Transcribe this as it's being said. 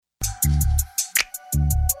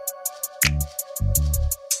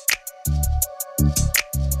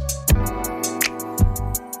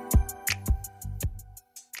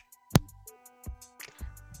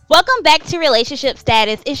Welcome back to Relationship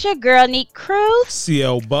Status. It's your girl, Neek Cruz.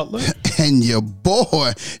 CL Butler. And your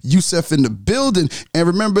boy, Yusef in the building. And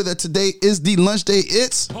remember that today is the lunch day.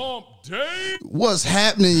 It's Hump Day. What's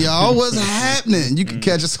happening, y'all? What's happening? You can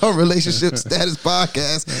catch us on Relationship Status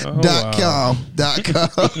Podcast.com.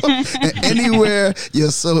 And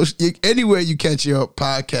anywhere you catch your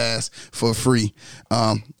podcast for free.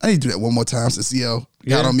 I need to do that one more time since CL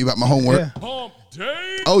got on me about my homework. Yeah. Hump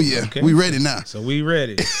Day. Oh, yeah. Okay. We ready now. So we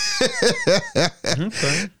ready.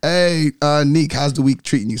 Okay. Hey, Neek, how's the week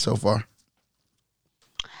treating you so far?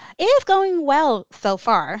 It is going well so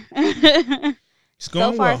far. It's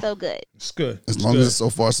going so far, well. so good. It's good. As long as it's so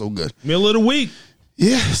far, so good. Middle of the week.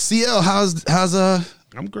 Yeah. CL, how's I'm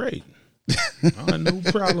great. I have no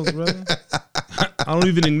problems, brother. I don't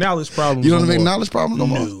even acknowledge problems. you don't even acknowledge problems no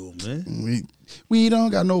more? No, man. We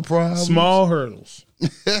don't got no problems. Small hurdles.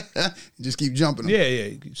 Just keep jumping them. Yeah.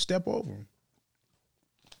 You step over them.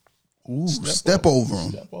 Ooh, step over them.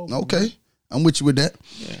 Step over 'em. Okay. I'm with you with that.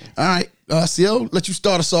 Yeah. All right. CL, let you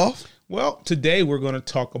start us off. Well, today we're going to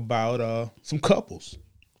talk about some couples.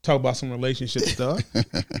 Talk about some relationship stuff.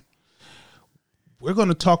 We're going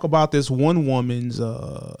to talk about this one woman's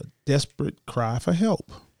desperate cry for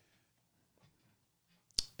help.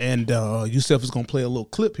 And Yusef is going to play a little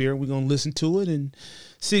clip here. We're going to listen to it and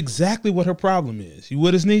see exactly what her problem is. You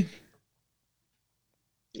with us, Neek?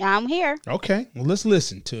 I'm here. Okay. Well, let's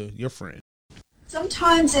listen to your friend.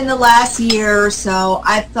 Sometimes in the last year or so,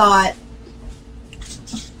 I thought,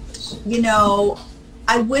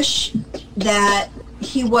 I wish that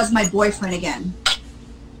he was my boyfriend again.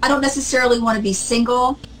 I don't necessarily want to be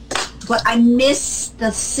single, but I miss the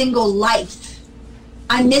single life.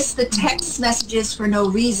 I miss the text messages for no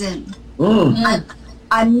reason.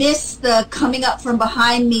 I miss the coming up from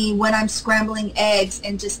behind me when I'm scrambling eggs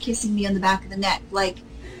and just kissing me on the back of the neck. Like,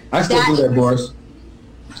 I still do that, Boris.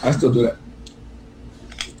 I still do that.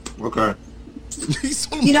 Okay.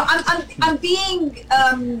 I'm being,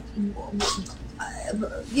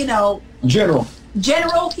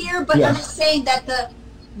 general here, but I'm just saying that the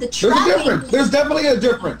There's a trappings. difference. There's definitely a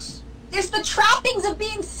difference. There's the trappings of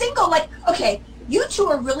being single. Like, okay, you two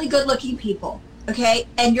are really good-looking people, okay,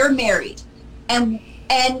 and you're married, and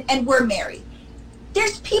we're married.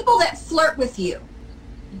 There's people that flirt with you,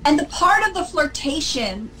 and the part of the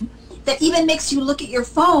flirtation that even makes you look at your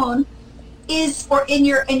phone is, or in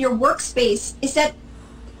your workspace, is that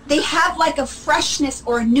they have like a freshness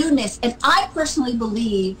or a newness. And I personally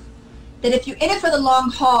believe that if you're in it for the long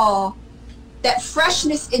haul, that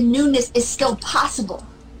freshness and newness is still possible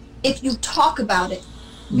if you talk about it.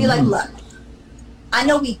 Be like, look, I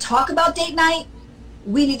know we talk about date night.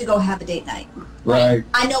 We need to go have a date night. Right.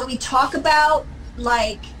 I know we talk about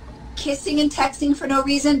like kissing and texting for no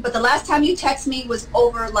reason, but the last time you text me was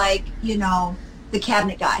over like, the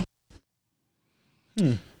cabinet guy.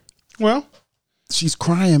 Well, She's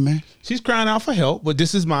crying, man. she's crying out for help, but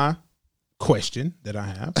this is my question that I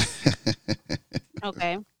have.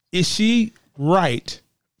 Okay. Is she right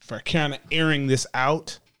for kind of airing this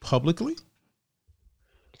out publicly?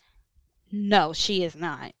 No, she is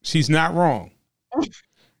not. She's not wrong.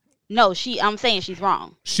 No, I'm saying she's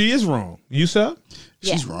wrong. She is wrong. You said?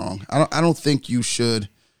 She's wrong. I don't think you should.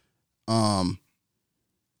 I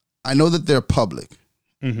know that they're public.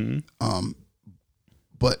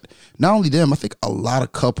 But not only them, I think a lot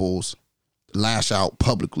of couples lash out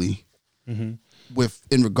publicly in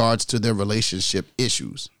regards to their relationship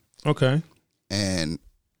issues. Okay. And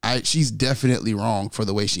she's definitely wrong for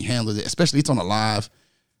the way she handled it, especially it's on a live.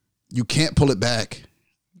 You can't pull it back.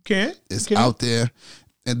 Can't. It's out there.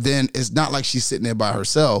 And then it's not like she's sitting there by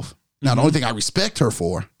herself. Now, the only thing I respect her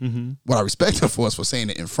for, what I respect her for is for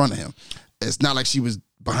saying it in front of him. It's not like she was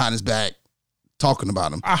behind his back talking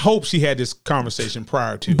about him. I hope she had this conversation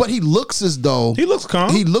prior to. But he looks as though... He looks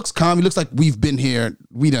calm. He looks calm. He looks like we've been here.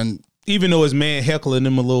 We done... Even though his man heckling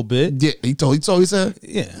him a little bit. Yeah, he said?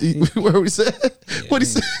 Yeah. Where he said? What he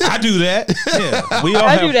said? I do that. Yeah. We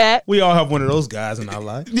all do that. We all have one of those guys in our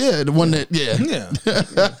life. Yeah, the one that, yeah.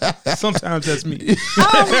 Sometimes that's me.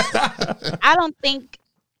 I don't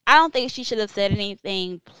think she should have said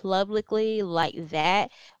anything publicly like that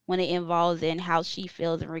when it involves in how she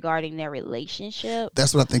feels regarding their relationship.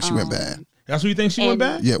 That's what I think she went bad. That's what you think she went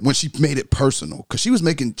bad? Yeah, when she made it personal. Because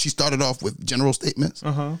she started off with general statements.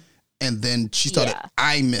 And then she started,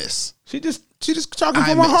 I miss. She just talking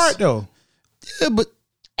from her heart though. Yeah, but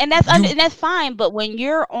and that's fine. But when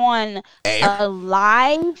you're on a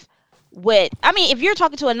live with, if you're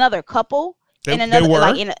talking to another couple in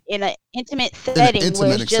an intimate setting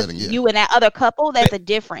where it's just you and that other couple, that's a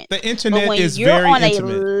difference. The internet but when is you're very on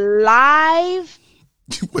intimate. a live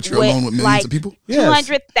What, you're alone with millions of people?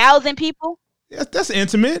 200,000 people? Yeah, that's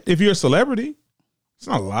intimate if you're a celebrity. It's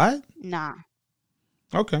not a lot. Nah.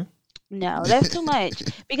 Okay. No, that's too much.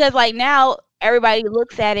 Because like now everybody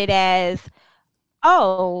looks at it as,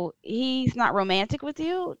 oh, he's not romantic with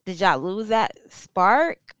you. Did y'all lose that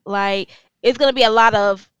spark? Like, it's going to be a lot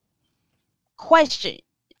of question.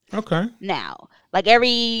 Okay. Now, like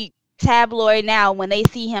every tabloid now, when they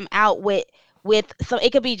see him out with so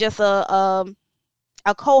it could be just a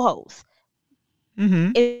co-host.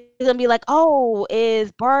 Mm-hmm. It's gonna be like, oh,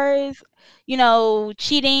 is Bars,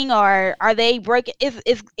 cheating, or are they breaking?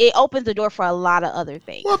 It opens the door for a lot of other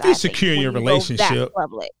things. Well, if you're secure in your relationship,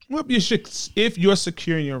 well, if you're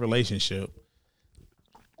secure in your relationship,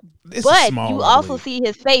 but you also see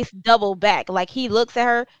his face double back. Like he looks at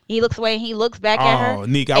her, he looks away, and he looks back at her. Oh,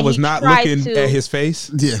 Nick, I was not looking at his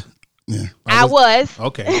face. Yeah. I was.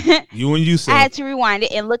 Okay. You said. I had to rewind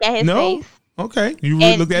it and look at his face. Okay. You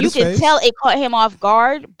really looked at his face. You could tell it caught him off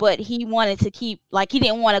guard, but he wanted to keep, like, he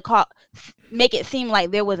didn't want to make it seem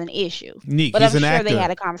like there was an issue. Nick, but I'm sure they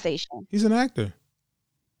had a conversation. He's an actor.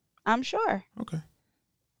 I'm sure. Okay.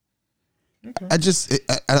 I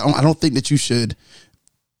don't think that you should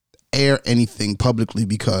air anything publicly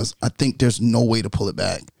because I think there's no way to pull it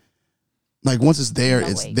back. Like once it's there,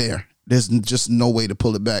 it's there. There's just no way to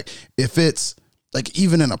pull it back. If it's like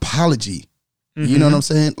even an apology, you know what I'm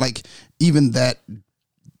saying? Like even that,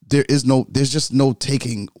 there's just no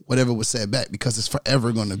taking whatever was said back because it's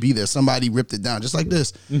forever going to be there. Somebody ripped it down just like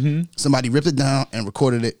this. Mm-hmm. Somebody ripped it down and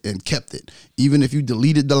recorded it and kept it. Even if you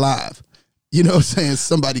deleted the live, you know what I'm saying?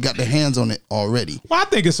 Somebody got their hands on it already. Well, I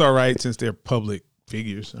think it's all right since they're public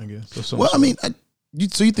figures, I guess. Well, I mean, you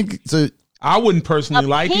think so? I wouldn't personally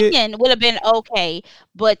like it. Opinion would have been okay,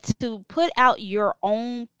 but to put out your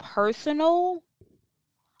own personal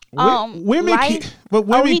women life,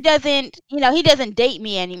 he doesn't date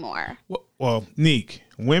me anymore. Well, Neek,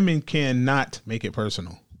 women cannot make it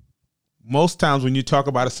personal. Most times when you talk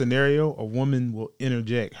about a scenario, a woman will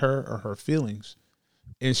interject her or her feelings.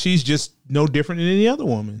 And she's just no different than any other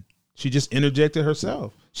woman. She just interjected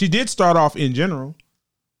herself. She did start off in general.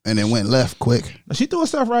 And then went left quick. She threw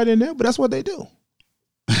herself right in there, but that's what they do.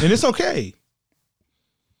 And it's okay.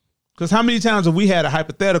 Because how many times have we had a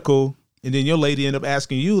hypothetical and then your lady end up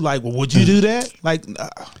asking you, like, well, would you do that? Like,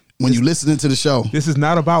 when you listening to the show. This is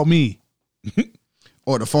not about me.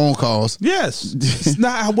 Or the phone calls. Yes. It's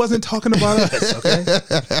not. I wasn't talking about us, okay?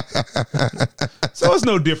 So it's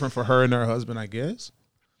no different for her and her husband, I guess.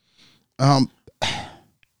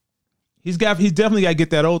 He's definitely got to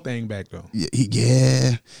get that old thing back though.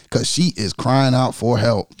 Yeah, because she is crying out for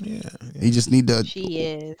help. Yeah. He just need to. She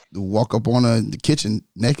is walk up on her in the kitchen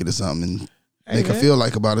naked or something and make her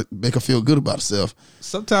feel good about herself.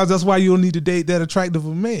 Sometimes that's why you don't need to date that attractive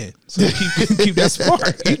of a man. So keep that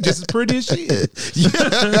spark. You just as pretty as she is.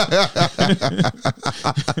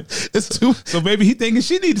 It's too. So maybe he thinking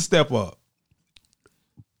she need to step up.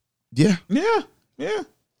 Yeah.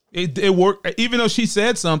 It worked, even though she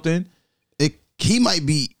said something. He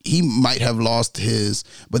might have lost his,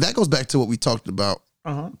 but that goes back to what we talked about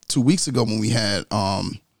 2 weeks ago when we had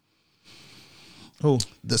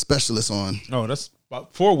the specialist on. Oh, that's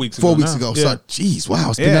about 4 weeks ago. 4 weeks ago. Yeah. So, geez, wow,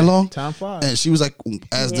 it's been that long. Time flies. And she was like,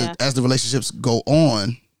 as the relationships go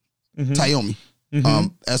on, Tayomi,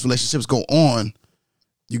 as relationships go on,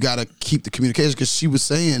 you got to keep the communication because she was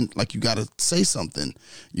saying, like, you got to say something.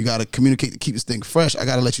 You got to communicate to keep this thing fresh. I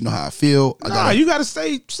got to let you know how I feel. You got to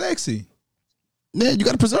stay sexy. Yeah, you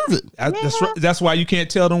got to preserve it. That's why you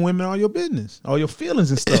can't tell them women all your business, all your feelings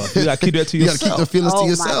and stuff. You got to keep that to yourself. You got to keep the feelings to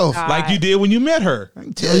yourself. Like you did when you met her. I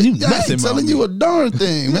ain't telling you nothing. I ain't telling you a darn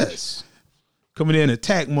thing, man. Coming in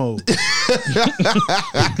attack mode. You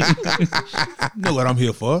know what I'm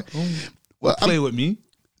here for. Play with me.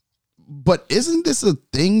 But isn't this a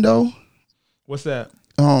thing, though? What's that?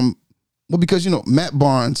 Well, because, Matt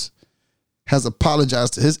Barnes has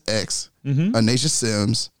apologized to his ex, Anasia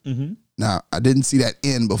Sims. Mm-hmm. Now, I didn't see that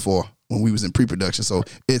end before when we was in pre-production, so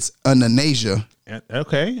it's Anasia.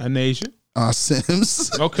 Okay, Anasia.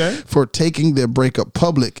 Sims. Okay. For taking their breakup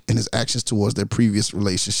public and his actions towards their previous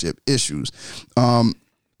relationship issues.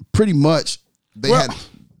 Pretty much,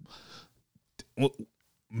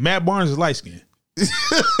 Matt Barnes is light-skinned.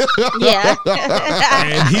 Yeah.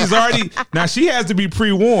 And he's already, now she has to be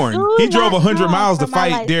pre-warned. He drove 100 miles to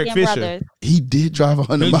fight Derek Fisher. Brothers. He did drive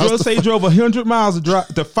 100 miles. He drove 100 miles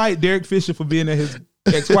to fight Derek Fisher for being at his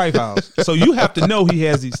ex-wife's house. So you have to know he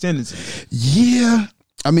has these tendencies. Yeah.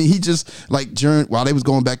 I mean, he just, like, while they was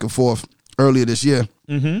going back and forth earlier this year,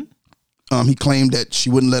 he claimed that she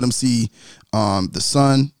wouldn't let him see the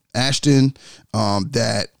son, Ashton,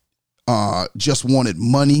 that just wanted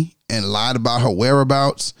money and lied about her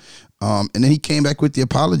whereabouts. And then he came back with the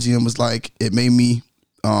apology and was like, it made me,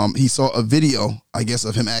 he saw a video, I guess,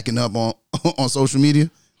 of him acting up on social media.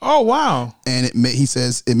 Oh, wow. And he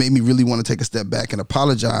says, it made me really want to take a step back and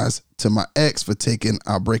apologize to my ex for taking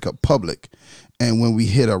our breakup public. And when we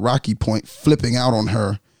hit a rocky point, flipping out on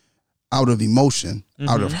her out of emotion,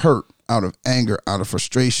 out of hurt, out of anger, out of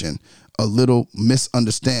frustration, a little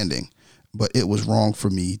misunderstanding, but it was wrong for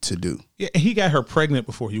me to do. Yeah, he got her pregnant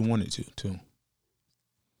before he wanted to, too.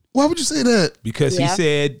 Why would you say that? Because he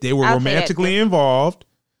said they were romantically involved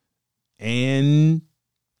and,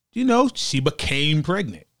 she became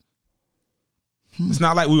pregnant. It's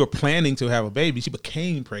not like we were planning to have a baby. She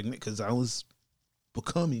became pregnant because I was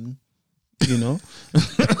becoming, But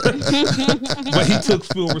he took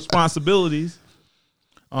full responsibilities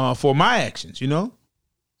for my actions, He let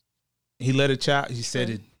a child, he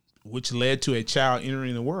said it, which led to a child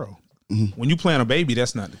entering the world. Mm-hmm. When you plan a baby,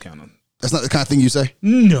 that's not the kind of... That's not the kind of thing you say?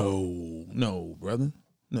 No, brother.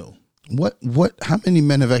 No. How many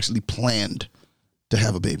men have actually planned to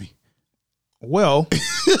have a baby? Well,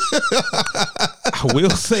 I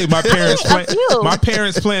will say my parents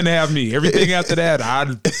planned to have me. Everything after that,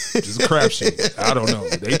 just a crapshoot. I don't know.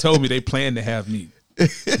 They told me they planned to have me.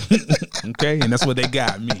 Okay, and that's what they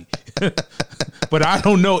got me. But I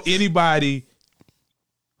don't know anybody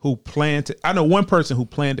who planned to. I know one person who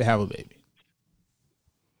planned to have a baby.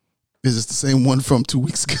 Is this the same one from 2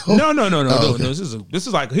 weeks ago? No. Okay. This is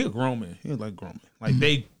like he's a grown man. He's like grown man. Like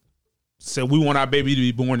they said, we want our baby to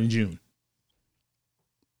be born in June.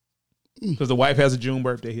 Because the wife has a June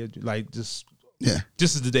birthday. Just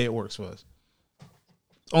is the day it works for us.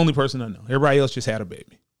 Only person I know. Everybody else just had a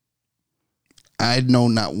baby. I know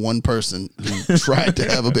not one person who tried to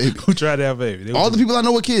have a baby. All the people I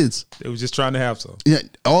know were kids. They were just trying to have some. Yeah,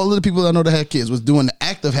 all of the people I know that had kids was doing the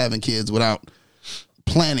act of having kids without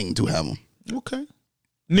planning to have them. Okay.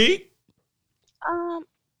 Neat.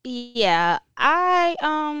 Yeah.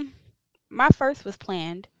 My first was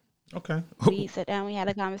planned. Okay. We sat down, we had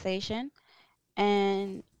a conversation,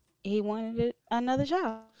 and he wanted another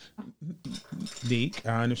child. Neek,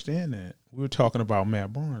 I understand that. We were talking about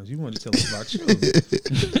Matt Barnes. You wanted to tell us about you.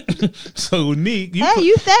 So, Neek,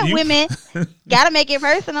 you said women gotta make it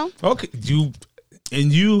personal. Okay, you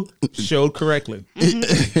showed correctly.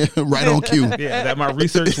 Right on cue. Yeah, that my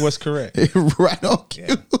research was correct. Right on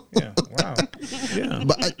cue. Yeah. Wow. Yeah.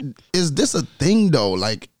 But is this a thing though?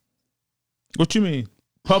 Like, what you mean?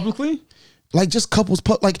 Publicly? Like just couples,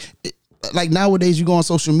 like nowadays you go on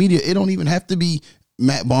social media, it don't even have to be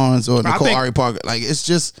Matt Barnes or Nicole Ari Parker. Like it's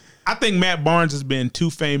just. I think Matt Barnes has been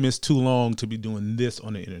too famous too long to be doing this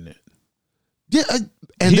on the internet. Yeah,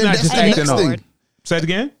 and then that's the next thing. Say it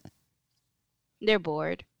again? They're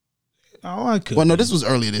bored. Oh, I could. Well, no, this was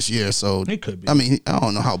earlier this year, so it could be. I mean, I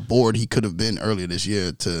don't know how bored he could have been earlier this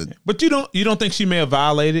year to. But you don't think she may have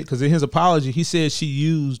violated? Because in his apology, he said she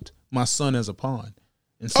used my son as a pawn.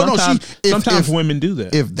 And sometimes, sometimes women do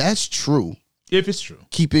that. If that's true. If it's true.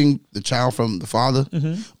 Keeping the child from the father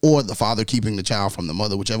or the father keeping the child from the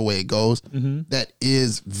mother, whichever way it goes, that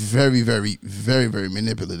is very, very, very, very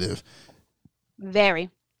manipulative. Very.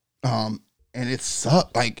 And it's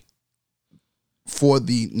like for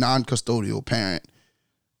the non-custodial parent,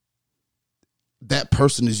 that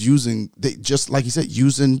person is just like you said,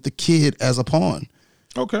 using the kid as a pawn.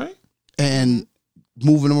 Okay. And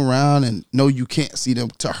moving them around and no, you can't see them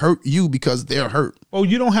to hurt you because they're hurt. Oh,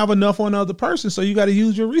 you don't have enough on the other person, so you got to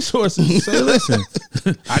use your resources. Say, listen,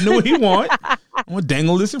 I know what he want. I'm going to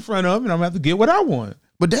dangle this in front of him and I'm going to have to get what I want.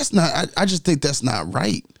 But that's not, I just think that's not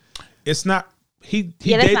right. It's not.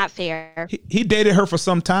 That's not fair. He dated her for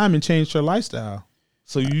some time and changed her lifestyle.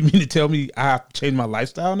 So you mean to tell me I have to change my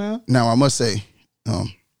lifestyle now? Now, I must say,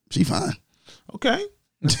 she fine. Okay.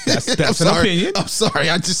 That's an opinion. I'm sorry.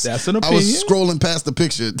 That's an opinion. I was scrolling past the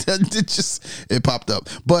picture. It popped up.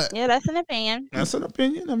 But yeah, that's an opinion. That's an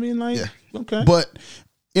opinion. I mean, like, okay. But,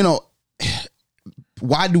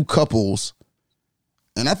 why do couples,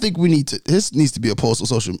 and I think this needs to be a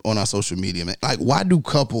post on our social media, man. Like, why do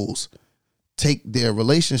couples take their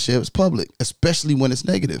relationships public, especially when it's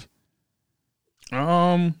negative?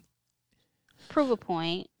 Prove a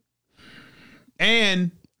point.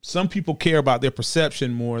 And some people care about their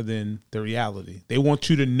perception more than the reality. They want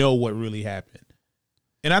you to know what really happened.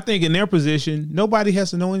 And I think in their position, nobody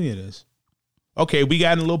has to know any of this. Okay, we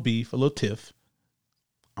got in a little beef, a little tiff.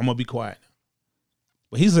 I'm going to be quiet.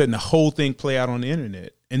 But he's letting the whole thing play out on the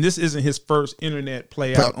internet. And this isn't his first internet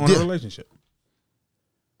play out on a relationship.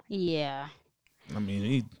 Yeah. I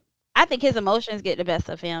mean, I think his emotions get the best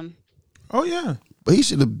of him. Oh, yeah. But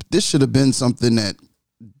this should have been something that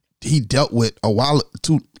he dealt with a while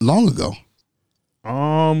too long ago.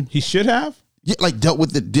 He should have. Yeah, like dealt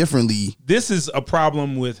with it differently. This is a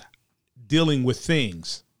problem with dealing with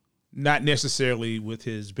things, not necessarily with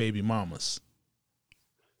his baby mamas.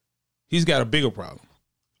 He's got a bigger problem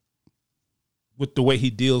with the way he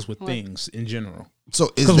deals with things in general.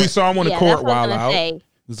 So because we saw him on the court while out. He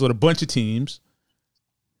was with a bunch of teams.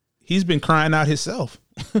 He's been crying out himself.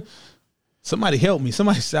 Somebody help me.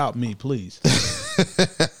 Somebody shout me, please.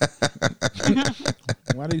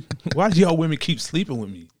 Why do y'all women keep sleeping with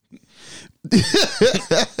me?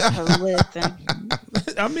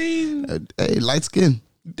 I mean, hey, light skin.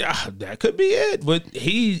 That could be it. But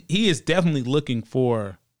he is definitely looking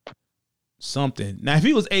for something. Now, if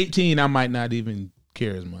he was 18, I might not even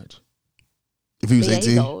care as much. If he was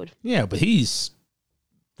 18, yeah, but he's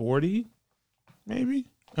 40, maybe.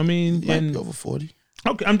 I mean, and over 40.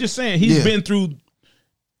 Okay, I'm just saying he's been through.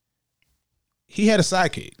 He had a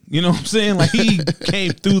sidekick. You know what I'm saying? Like he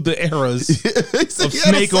came through the eras of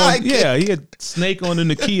Snake on. Yeah, he had Snake on the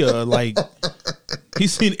Nokia. Like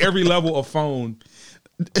he's seen every level of phone.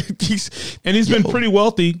 He's been pretty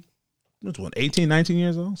wealthy. What's 18, 19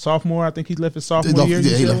 years old? Sophomore, I think he left his sophomore year.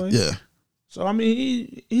 Yeah. So I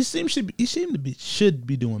mean, he should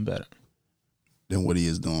be doing better than what he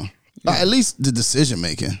is doing. Yeah. At least the decision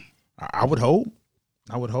making. I would hope.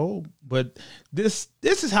 But this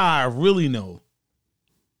is how I really know.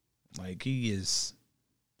 Like he is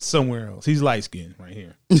somewhere else. He's light skinned right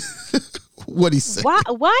here. What he say? Why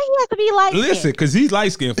he has to be light skinned? Listen, because he's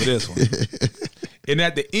light skinned for this one. And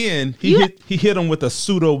at the end, he hit him with a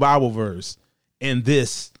pseudo Bible verse, and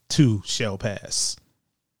this too shall pass.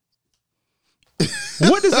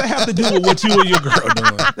 What does that have to do with what you and your girl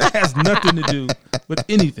doing? That has nothing to do with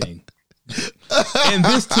anything. And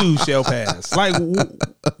this too shall pass. Like,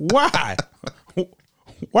 why?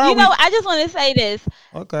 Why? I just want to say this.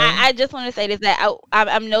 Okay. I just want to say this that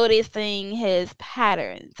I'm noticing his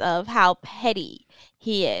patterns of how petty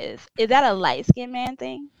he is. Is that a light skinned man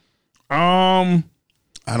thing? I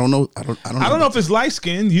don't know. I don't know if it's light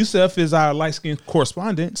skinned. Yusef is our light skinned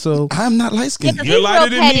correspondent, so I'm not light skinned. You're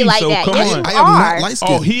lighter than me, so come on. I am not light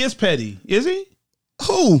skinned. Oh, he is petty. Is he?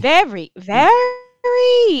 Who? Very.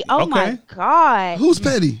 Oh my God. Who's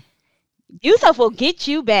petty? Yusef will get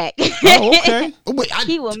you back. Oh, okay. Wait,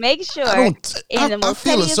 he will make sure in the most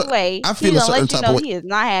pettiest way. I feel a certain type of way. He is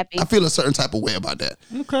not happy. I feel a certain type of way about that.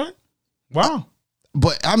 Okay. Wow.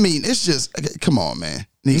 But I mean, it's just come on, man.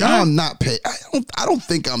 I'm not petty. I don't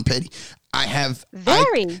think I'm petty. I have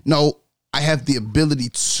I have the ability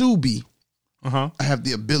to be. I have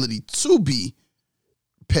the ability to be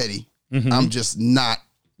petty. Mm-hmm. I'm just not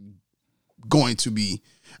going to be.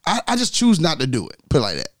 I just choose not to do it. Put it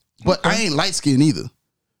like that. But I ain't light skinned either.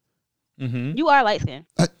 Mm-hmm. You are light skinned.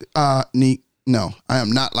 Neek, no, I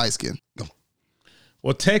am not light skinned. Go.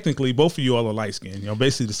 Well, technically, both of you all are light skinned. You're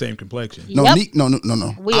basically the same complexion. No, yep. Neek, no. I'm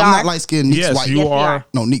not light skinned. Neek's white. You are.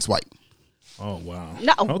 No, Neek's white. Oh wow.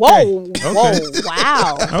 No, okay. Whoa,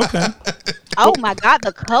 wow. Okay. Oh my God,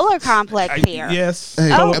 the color complex here. Yes. Hey,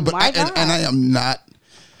 my God. And I am not.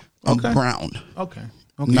 I'm brown. Okay.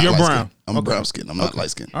 You're brown. I'm brown skinned. I'm not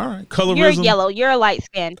light skinned. All right. Colorism. You're yellow. You're light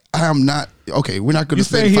skinned. I am not. Okay, we're not going to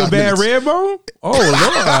spend 5 minutes. You saying he a bad red bone? Oh,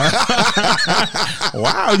 Lord.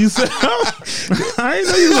 Wow, you said, I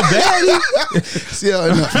didn't know you was a baddie. See,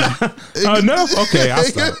 enough. Enough? Okay,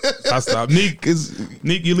 I'll stop. Neek,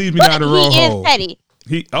 you leave me down the wrong hole.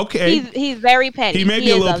 He is petty. He's very petty. He may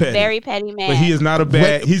be a little petty. Very petty man. But he is not a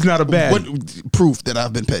bad. He's not a bad. What proof that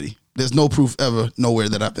I've been petty? There's no proof ever nowhere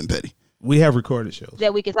that I've been petty. We have recorded shows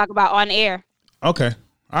that we can talk about on air. Okay.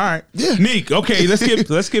 All right. Yeah. Neek. Okay.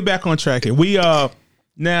 Let's get back on track here. We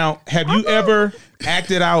now have you ever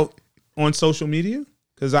acted out on social media?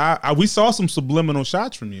 Because we saw some subliminal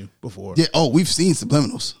shots from you before. Yeah. Oh, we've seen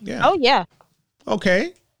subliminals. Yeah. Oh yeah.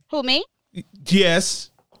 Okay. Who, me?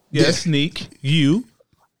 Yes. Neek. You.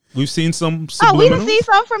 We've seen some subliminals. Oh, we can see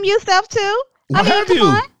some from you, Steph, too. What have you?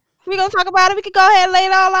 On. We're going to talk about it. We can go ahead and lay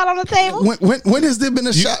it all out on the table. When has there been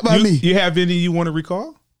a shot by me? You have any you want to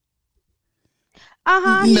recall?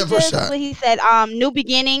 Never shot. What he said, new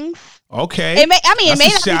beginnings. Okay. It may not be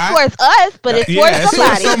towards us, but it's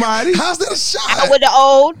towards somebody. How's that a shot? Out with the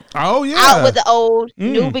old. Oh, yeah. Out with the old.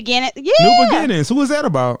 New beginnings. Yeah. New beginnings. Who was that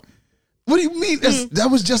about? What do you mean? That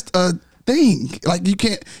was just a thing. Like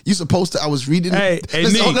you're supposed to, I was reading. Hey,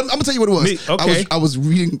 I'm going to tell you what it was. Neek, okay. I was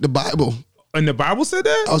reading the Bible. And the Bible said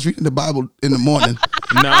that? I was reading the Bible in the morning.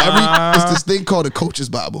 It's this thing called a coach's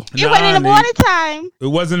Bible. It wasn't in the morning time. It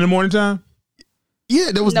wasn't in the morning time?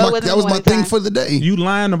 Yeah, that was my thing for the day. You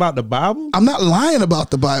lying about the Bible? I'm not lying about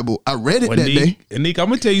the Bible. I read it that day. And Nick, I'm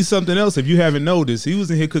gonna tell you something else. If you haven't noticed, he was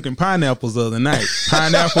in here cooking pineapples the other night.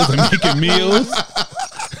 Pineapples and making meals.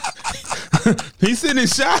 He's sending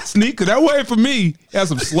shots, Nick. Cause that way for me, had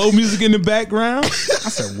some slow music in the background. I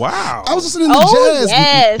said, "Wow." I was listening to jazz,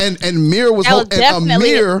 yes. and Amir was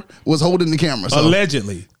holding the camera. So.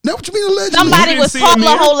 Allegedly. No, what you mean allegedly? Somebody was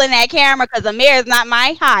taller holding that camera because Amir is not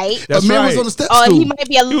my height. That's Amir right. was on the step stool. Oh, he might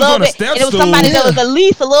be a little bit. And it was somebody that was at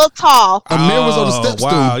least a little tall. Amir was on the step stool.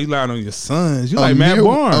 Wow, you lying on your sons. You like Matt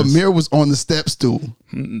Barnes. Amir was on the step stool.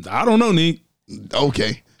 I don't know, Nick.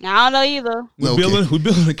 Okay. I don't know either. We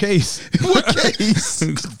building a case. What case?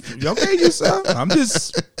 Okay, yourself. I'm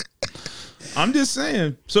just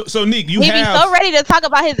saying. So Nick, he be so ready to talk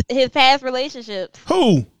about his past relationships.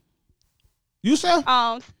 Who? You sir?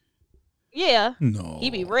 Yeah. No. He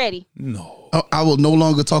be ready. No. I will no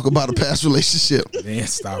longer talk about a past relationship. Man,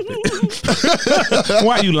 stop it.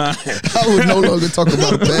 Why are you lying? I will no longer talk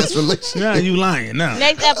about a past relationship. Nah, you lying now.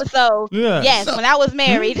 Next episode. Yeah. Yes, when I was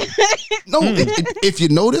married. No, if you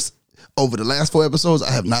notice, over the last 4 episodes,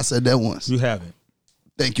 I have not said that once. You haven't.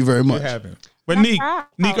 Thank you very much. You haven't. But Nick,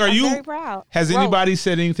 are you? Very proud. Has anybody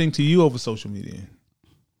said anything to you over social media?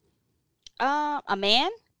 A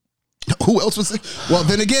man. Who else was saying? Well,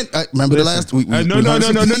 then again, remember the last week? No. We're not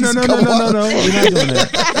doing that.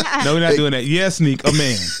 No, we're not doing that. Yes, Nick, a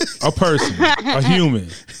man, a person, a human.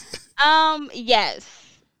 Yes.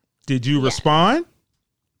 Did you respond?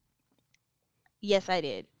 Yes, I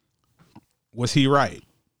did. Was he right?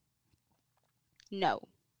 No.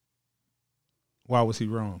 Why was he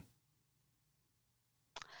wrong?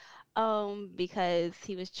 Because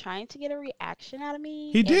he was trying to get a reaction out of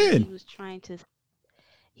me. He did.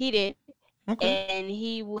 He did. Okay. And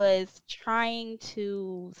he was trying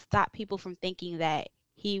to stop people from thinking that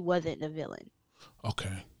he wasn't the villain.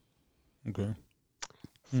 Okay.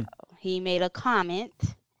 So he made a comment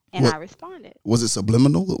and I responded. Was it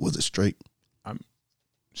subliminal or was it straight?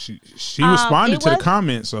 She responded to the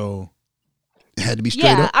comment, so it had to be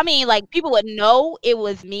straight up. I mean, like, people would know it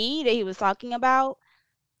was me that he was talking about,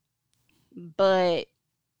 but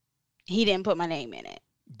he didn't put my name in it.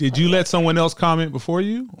 Did you let someone else comment before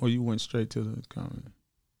you, or you went straight to the comment?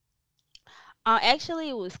 Actually,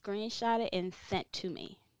 it was screenshotted and sent to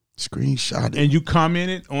me. Screenshotted. And you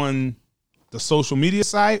commented on the social media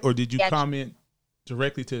site, or did you comment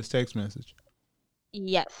directly to his text message?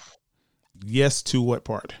 Yes. Yes to what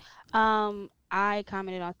part? I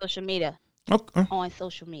commented on social media. Okay. On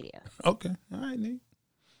social media. Okay. All right, Nick.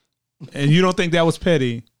 And you don't think that was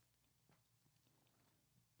petty?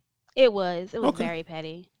 It was very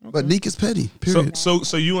petty. Okay. But Nick is petty. Period. So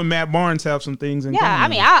you and Matt Barnes have some things in common. Yeah, I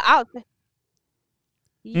mean, I'll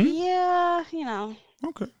yeah, you know.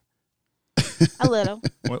 Okay. A little.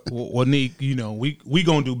 Well, Nick, you know, we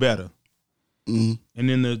gonna do better. Mm-hmm. And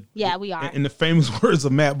in we are. In the famous words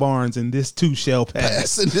of Matt Barnes, and this too shall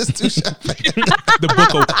pass. And this too shall pass.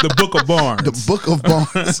 the book of Barnes. The book of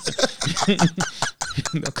Barnes.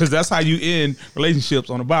 Because that's how you end relationships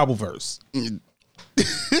on a Bible verse.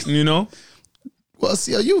 You know. Well,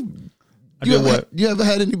 see, you ever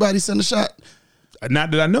had anybody send a shot?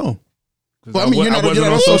 Not that I know. Well, I mean, you're not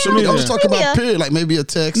on social media. I was talking about period, like maybe a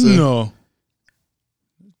text. No,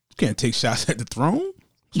 you can't take shots at the throne.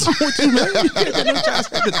 What you mean? You can't take no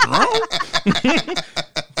shots at the throne.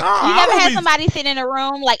 You never had somebody sit in a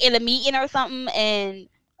room, like in a meeting or something, and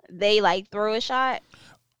they like throw a shot?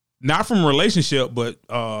 Not from a relationship, but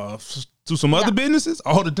to some other businesses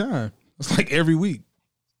all the time. It's like every week.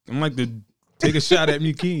 I'm like to take a shot at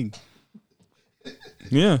me, King.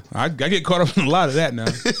 Yeah, I get caught up in a lot of that now,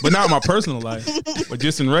 but not in my personal life, but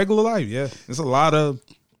just in regular life. Yeah, it's a lot of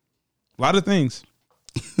things.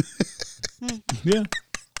 Yeah.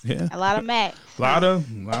 A lot of Max. A lot of.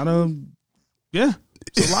 Yeah,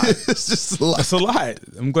 it's a lot. It's just a lot. It's a lot.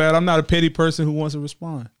 I'm glad I'm not a petty person who wants to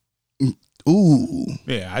respond. Ooh.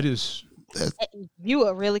 Yeah, I just. You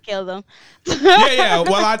will really kill them. Yeah.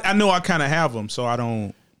 Well, I know I kind of have them, so I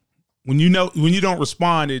don't. When you don't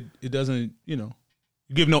respond, it doesn't. You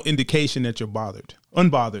give no indication that you're bothered.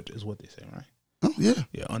 Unbothered is what they say, right? Oh yeah.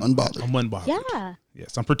 Yeah. Unbothered. I'm unbothered. Yeah.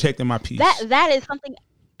 Yes, I'm protecting my peace. That is something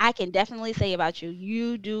I can definitely say about you.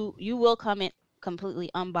 You will come in completely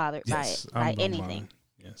unbothered by anything.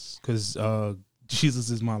 Yes, because Jesus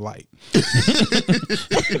is my light.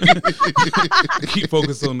 Keep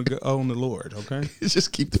focused on the Lord, okay?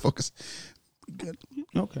 Just keep the focus. Good.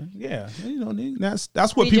 Okay, yeah,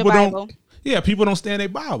 that's what people don't. Yeah, people don't stand their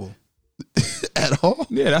Bible. At all?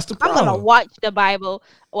 Yeah, that's the problem. I'm gonna watch the Bible.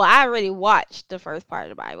 Well, I already watched the first part of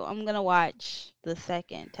the Bible. I'm gonna watch the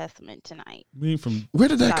Second Testament tonight. Where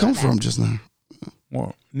did that come from just now?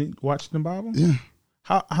 Well, watching the Bible? Yeah.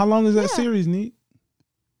 How long is that series, Neat?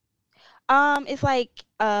 It's like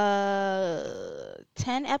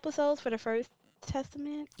 10 episodes for the first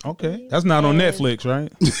Testament. Okay, that's not on Netflix,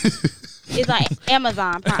 right? It's like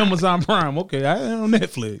Amazon Prime. Amazon Prime. Okay, I ain't on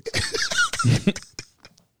Netflix.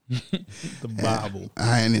 The Bible.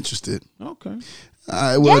 I ain't interested. Okay.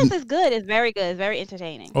 Yes, it's good. It's very good. It's very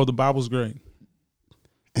entertaining. Oh, the Bible's great.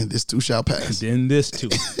 And this too shall pass. And then this too.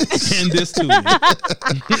 And this too.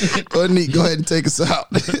 Well, Neat, go ahead and take us out.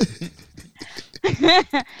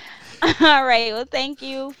 All right. Well, thank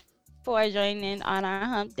you for joining on our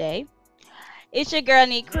hump day. It's your girl,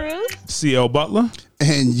 Neat Cruz. CL Butler.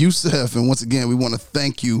 And Yusef. And once again, we want to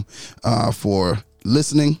thank you for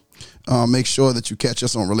listening. Make sure that you catch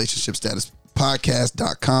us on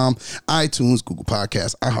relationshipstatuspodcast.com, iTunes, Google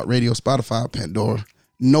Podcasts, iHeartRadio, Spotify, Pandora,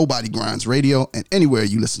 Nobody Grinds Radio, and anywhere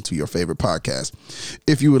you listen to your favorite podcast.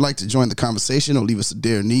 If you would like to join the conversation or leave us a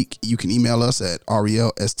Dear Neek, you can email us at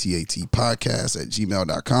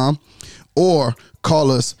relstatpodcast@gmail.com or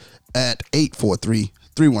call us at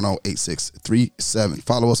 843-310-8637.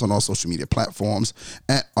 Follow us on all social media platforms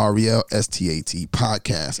at RELSTAT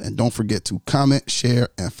Podcast. And don't forget to comment, share,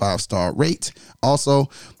 and 5-star rate. Also,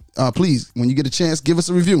 please, when you get a chance, give us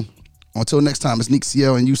a review. Until next time, it's Neek,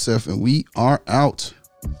 CL, and Yusef, and we are out.